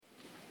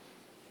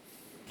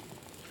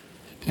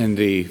In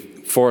the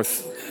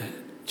 4th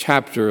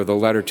chapter of the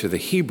letter to the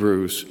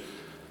Hebrews,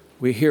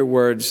 we hear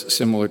words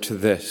similar to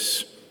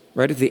this.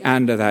 Right at the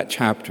end of that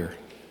chapter,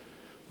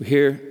 we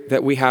hear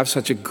that we have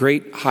such a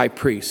great high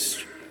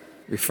priest,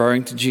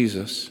 referring to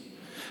Jesus,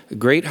 a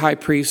great high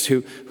priest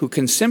who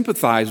can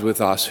sympathize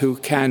with us, who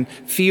can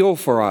feel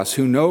for us,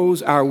 who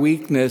knows our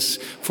weakness,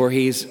 for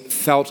he's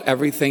felt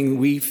everything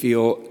we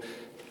feel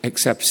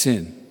except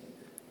sin.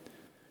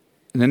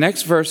 And the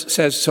next verse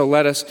says, "So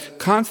let us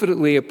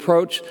confidently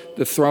approach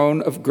the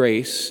throne of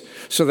grace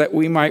so that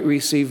we might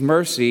receive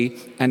mercy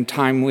and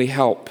timely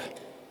help."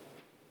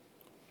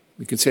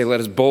 We could say, let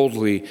us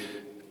boldly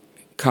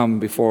come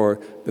before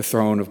the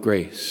throne of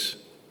grace.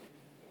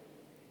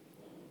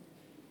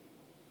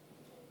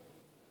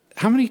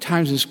 How many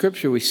times in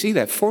Scripture we see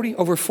that?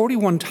 Over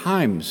 41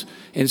 times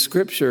in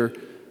Scripture,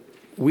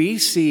 we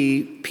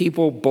see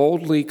people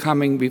boldly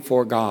coming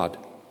before God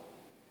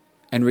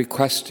and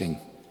requesting,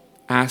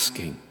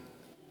 asking.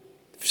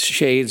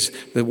 Shades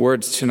the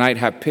words tonight,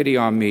 "Have pity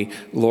on me,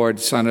 Lord,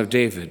 Son of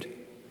David."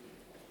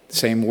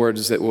 Same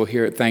words that we'll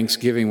hear at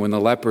Thanksgiving when the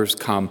lepers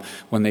come,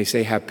 when they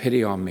say, "Have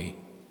pity on me."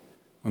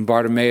 When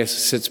Bartimaeus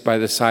sits by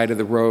the side of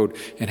the road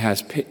and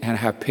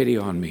have pity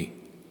on me.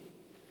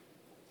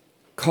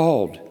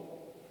 Called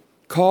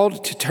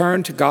to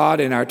turn to God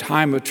in our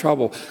time of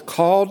trouble.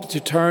 Called to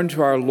turn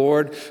to our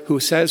Lord, who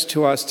says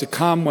to us to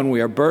come when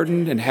we are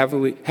burdened and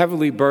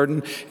heavily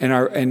burdened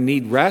and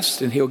need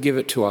rest, and he'll give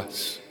it to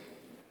us.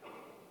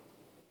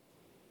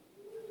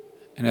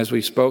 And as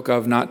we spoke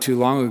of not too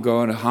long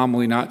ago in a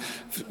homily not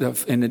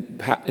in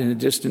the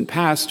distant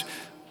past,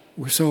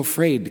 we're so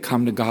afraid to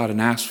come to God and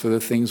ask for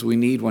the things we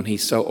need when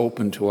he's so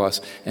open to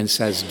us and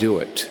says, do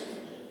it.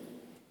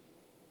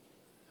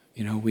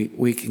 You know,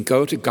 we can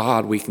go to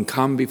God, we can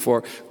come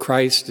before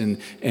Christ and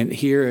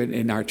here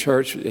in our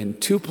church, in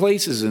two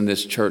places in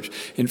this church,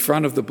 in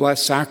front of the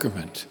Blessed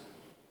Sacrament.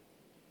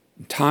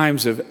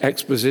 Times of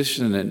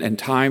exposition and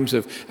times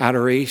of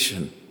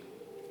adoration.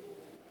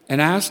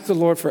 And ask the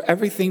Lord for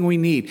everything we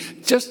need,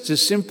 just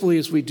as simply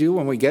as we do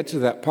when we get to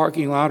that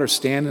parking lot or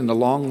stand in the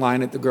long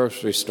line at the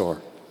grocery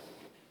store.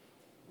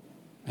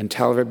 And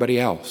tell everybody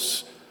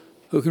else,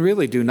 who can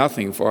really do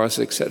nothing for us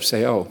except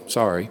say, "Oh,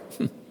 sorry,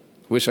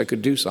 wish I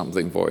could do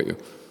something for you."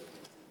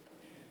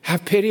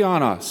 Have pity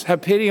on us.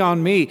 Have pity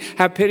on me.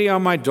 Have pity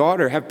on my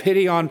daughter. Have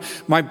pity on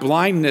my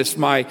blindness,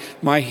 my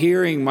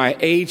hearing, my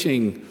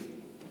aging,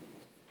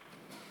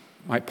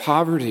 my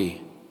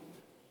poverty,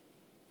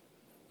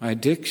 my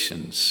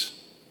addictions.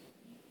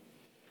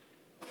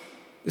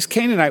 This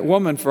Canaanite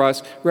woman for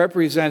us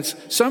represents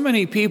so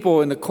many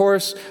people in the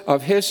course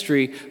of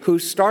history who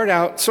start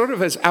out sort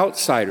of as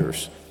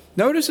outsiders.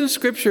 Notice in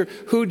Scripture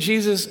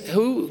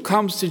who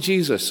comes to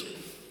Jesus.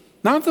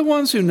 Not the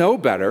ones who know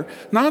better,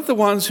 not the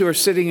ones who are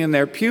sitting in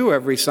their pew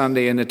every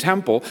Sunday in the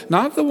temple,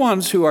 not the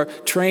ones who are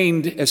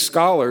trained as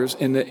scholars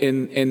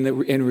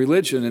in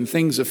religion and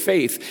things of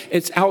faith.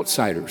 It's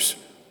outsiders.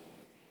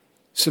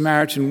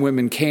 Samaritan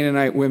women,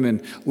 Canaanite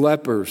women,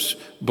 lepers,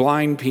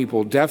 blind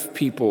people, deaf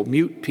people,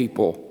 mute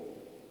people.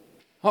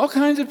 All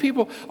kinds of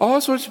people,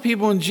 all sorts of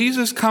people. And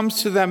Jesus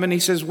comes to them and he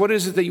says, "What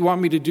is it that you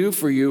want me to do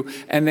for you?"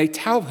 And they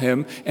tell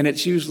him, and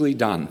it's usually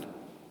done.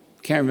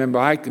 Can't remember,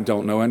 I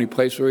don't know any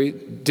place where he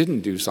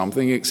didn't do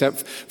something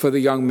except for the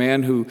young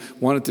man who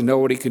wanted to know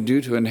what he could do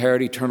to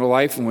inherit eternal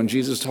life. And when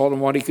Jesus told him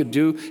what he could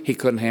do, he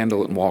couldn't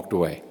handle it and walked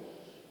away.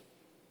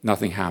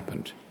 Nothing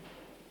happened.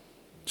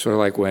 Sort of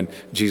like when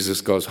Jesus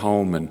goes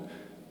home and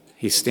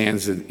he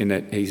stands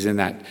he's in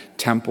that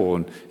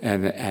temple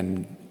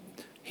and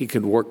he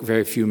could work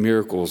very few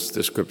miracles,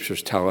 the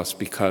scriptures tell us,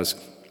 because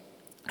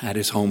at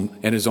his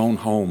own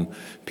home,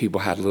 people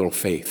had little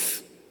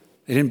faith.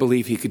 They didn't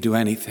believe he could do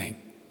anything.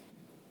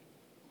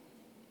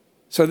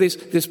 So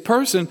this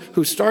person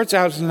who starts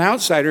out as an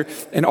outsider,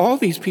 and all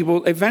these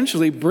people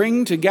eventually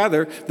bring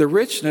together the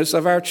richness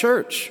of our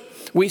church.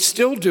 We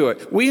still do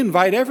it. We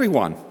invite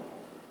everyone.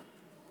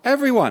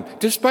 Everyone,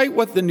 despite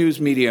what the news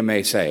media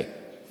may say,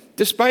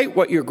 despite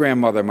what your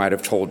grandmother might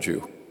have told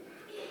you,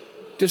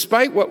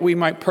 despite what we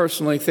might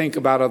personally think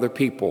about other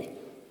people.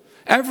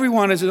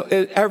 Everyone is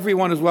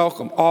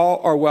welcome. All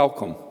are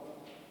welcome.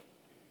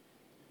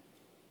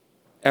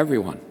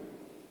 Everyone.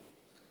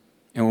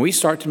 And when we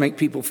start to make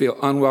people feel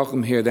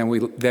unwelcome here,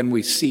 then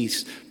we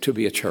cease to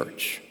be a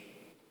church.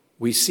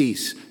 We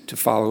cease to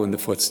follow in the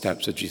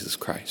footsteps of Jesus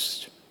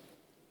Christ.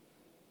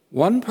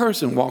 One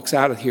person walks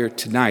out of here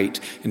tonight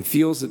and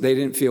feels that they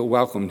didn't feel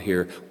welcomed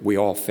here. We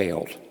all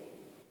failed.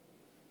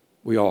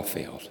 We all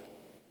failed.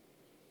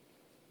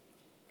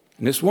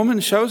 And this woman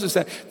shows us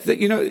that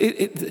you know,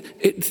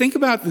 think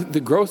about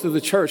the growth of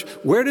the church.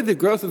 Where did the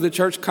growth of the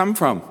church come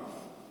from?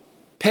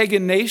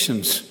 Pagan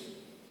nations,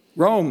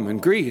 Rome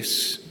and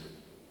Greece.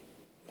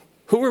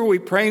 Who are we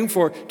praying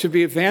for to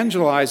be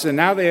evangelized? And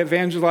now they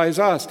evangelize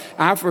us.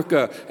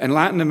 Africa and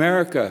Latin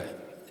America,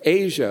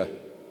 Asia.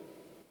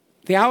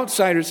 The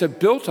outsiders have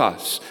built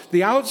us.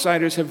 The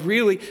outsiders have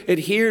really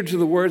adhered to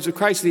the words of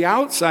Christ. The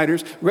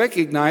outsiders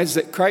recognize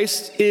that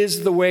Christ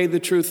is the way, the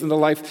truth, and the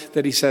life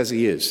that he says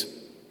he is.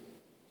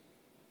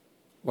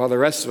 while the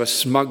rest of us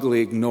smugly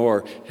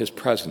ignore his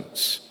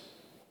presence,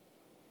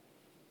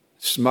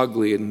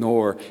 smugly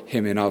ignore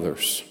him in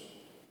others,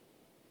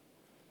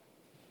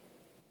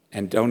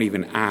 and don't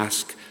even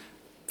ask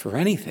for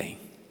anything.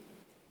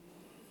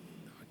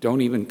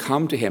 Don't even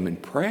come to him in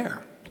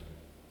prayer.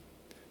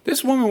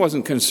 This woman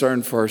wasn't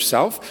concerned for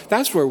herself.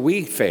 That's where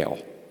we fail.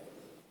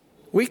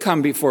 We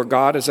come before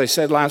God, as I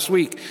said last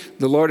week,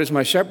 the Lord is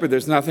my shepherd,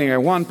 there's nothing I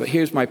want, but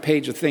here's my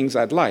page of things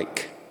I'd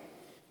like.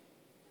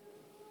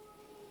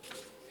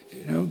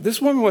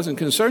 This woman wasn't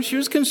concerned. She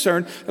was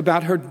concerned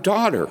about her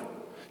daughter,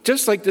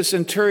 just like the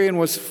centurion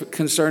was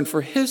concerned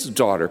for his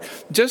daughter,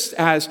 just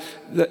as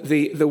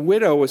the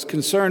widow was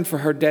concerned for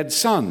her dead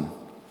son.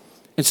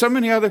 And so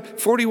many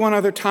 41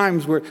 other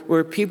times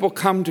where people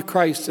come to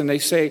Christ and they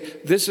say,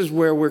 this is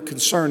where we're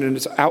concerned, and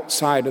it's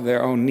outside of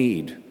their own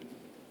need.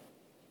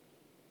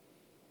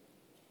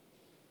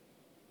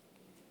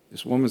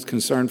 This woman's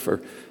concerned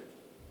for,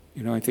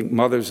 I think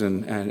mothers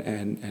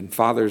and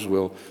fathers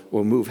will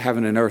move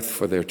heaven and earth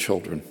for their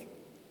children.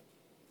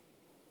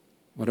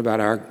 What about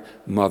our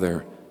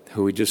mother,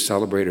 who we just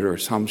celebrated her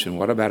Assumption?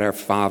 What about our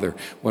Father?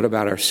 What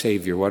about our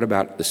Savior? What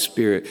about the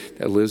Spirit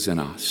that lives in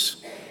us?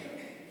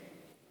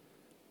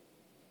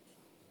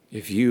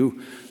 If you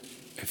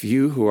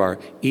who are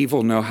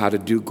evil know how to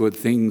do good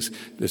things,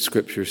 the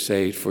Scriptures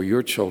say, for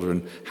your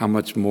children, how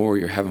much more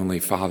your Heavenly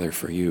Father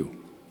for you.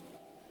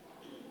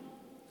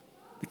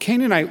 The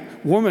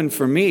Canaanite woman,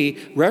 for me,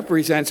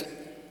 represents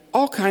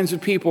all kinds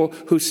of people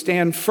who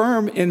stand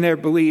firm in their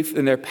belief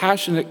and their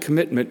passionate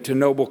commitment to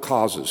noble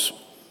causes,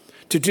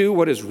 to do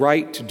what is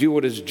right, to do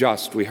what is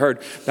just. We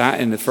heard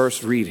that in the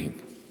first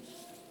reading.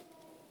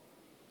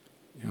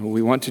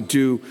 We want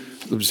to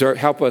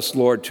help us,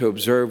 Lord, to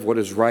observe what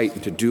is right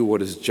and to do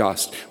what is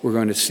just. We're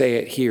going to say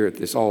it here at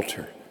this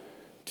altar.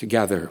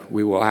 Together,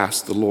 we will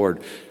ask the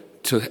Lord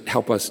to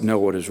help us know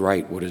what is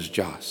right, what is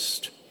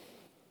just.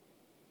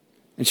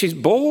 And she's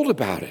bold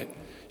about it.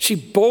 She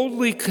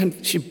boldly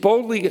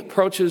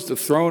approaches the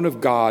throne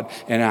of God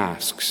and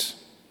asks.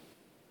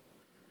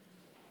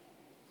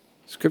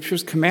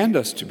 Scriptures command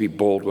us to be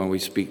bold when we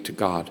speak to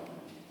God.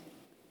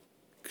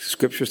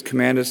 Scriptures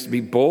command us to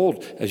be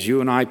bold as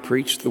you and I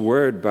preach the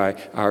word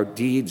by our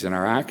deeds and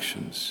our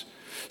actions.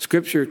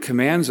 Scripture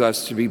commands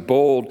us to be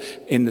bold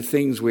in the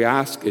things we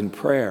ask in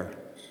prayer.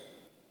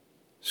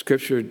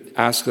 Scripture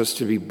asks us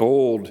to be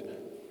bold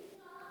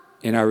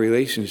in our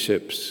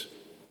relationships.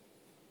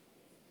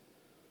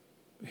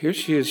 Here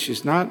she is.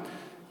 She's not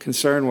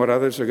concerned what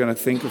others are going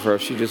to think of her.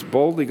 She just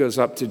boldly goes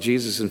up to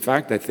Jesus. In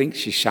fact, I think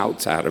she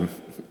shouts at him.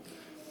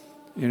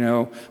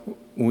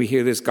 When we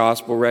hear this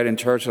gospel read in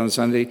church on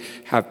Sunday,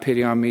 have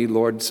pity on me,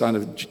 Lord, Son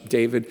of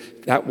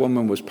David, that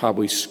woman was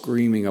probably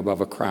screaming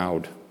above a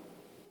crowd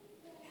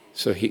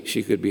so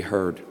she could be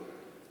heard.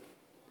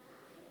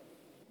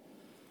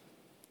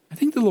 I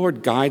think the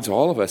Lord guides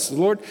all of us.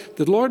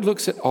 The Lord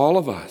looks at all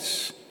of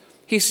us.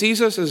 He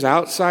sees us as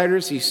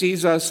outsiders. He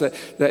sees us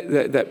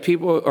that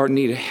people are in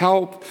need of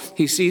help.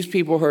 He sees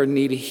people who are in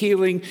need of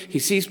healing. He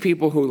sees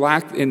people who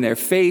lack in their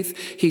faith.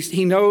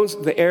 He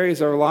knows the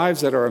areas of our lives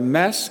that are a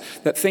mess,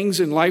 that things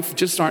in life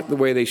just aren't the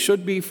way they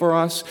should be for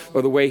us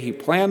or the way he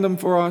planned them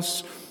for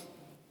us.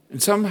 And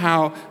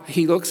somehow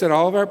he looks at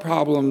all of our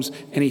problems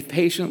and he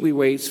patiently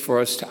waits for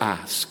us to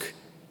ask.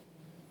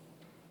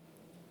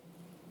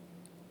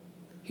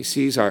 He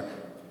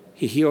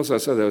heals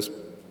us of those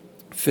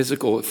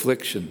physical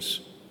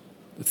afflictions,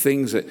 the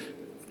things that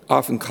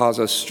often cause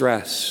us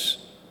stress,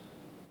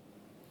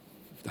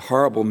 the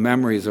horrible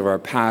memories of our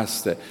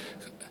past that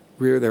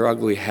rear their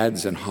ugly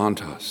heads and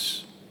haunt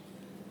us,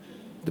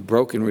 the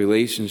broken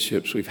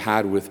relationships we've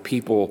had with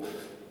people,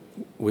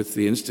 with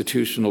the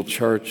institutional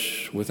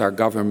church, with our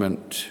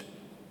government.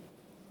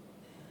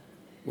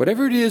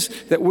 Whatever it is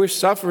that we're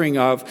suffering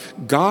of,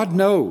 God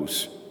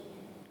knows.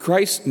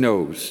 Christ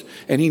knows,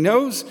 and he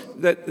knows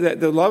that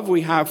the love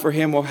we have for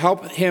him will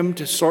help him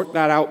to sort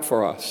that out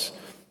for us.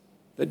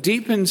 That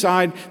deep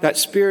inside, that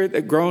spirit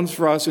that groans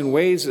for us in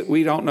ways that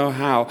we don't know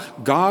how,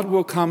 God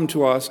will come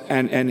to us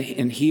and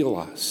heal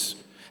us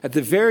at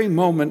the very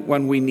moment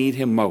when we need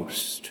him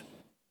most.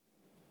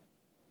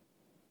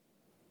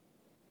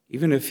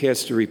 Even if he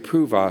has to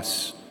reprove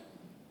us,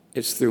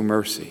 it's through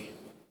mercy.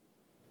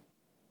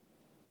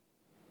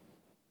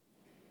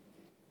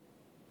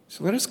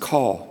 So let us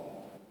call.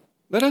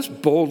 Let us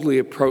boldly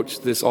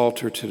approach this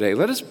altar today.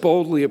 Let us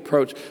boldly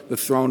approach the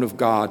throne of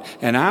God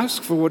and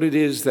ask for what it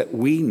is that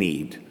we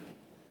need,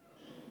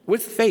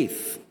 with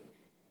faith,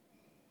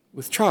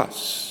 with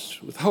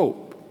trust, with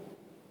hope.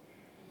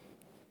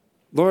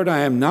 Lord, I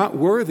am not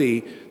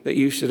worthy that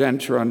you should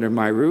enter under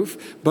my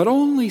roof, but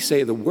only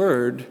say the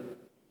word,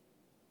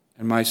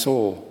 and my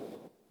soul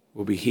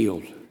will be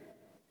healed.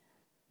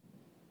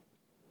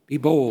 Be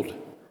bold.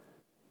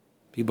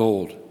 Be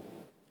bold.